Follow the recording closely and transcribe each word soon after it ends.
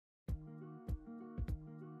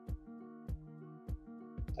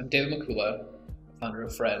I'm David Mikula, founder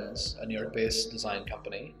of Friends, a New York-based design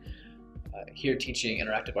company, here teaching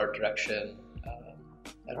interactive art direction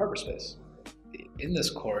at Harbour.Space. In this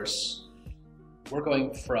course, we're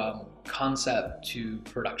going from concept to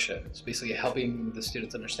production. So basically helping the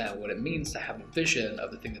students understand what it means to have a vision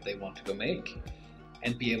of the thing that they want to go make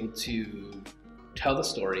and be able to tell the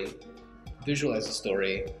story, visualize the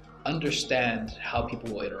story, understand how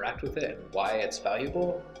people will interact with it and why it's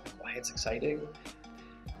valuable, why it's exciting,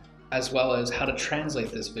 as well as how to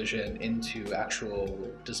translate this vision into actual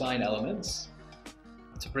design elements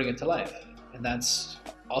to bring it to life. And that's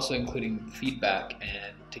also including feedback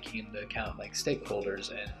and taking into account like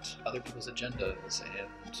stakeholders and other people's agendas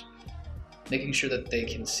and making sure that they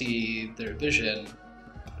can see their vision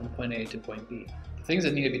from point A to point B. The things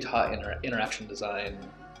that need to be taught in interaction design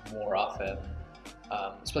more often,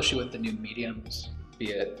 especially with the new mediums,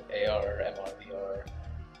 be it AR, MR, VR,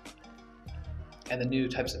 and the new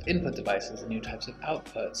types of input devices, the new types of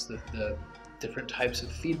outputs, the different types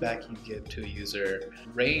of feedback you give to a user,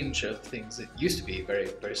 range of things that used to be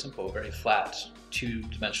very, very simple, very flat,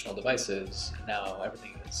 two-dimensional devices, and now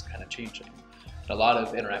everything is kind of changing. And a lot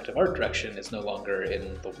of interactive art direction is no longer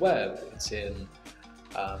in the web, it's in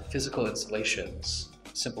physical installations,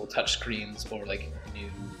 simple touch screens, or like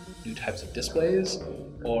new types of displays,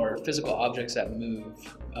 or physical objects that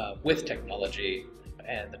move with technology,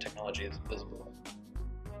 and the technology is invisible.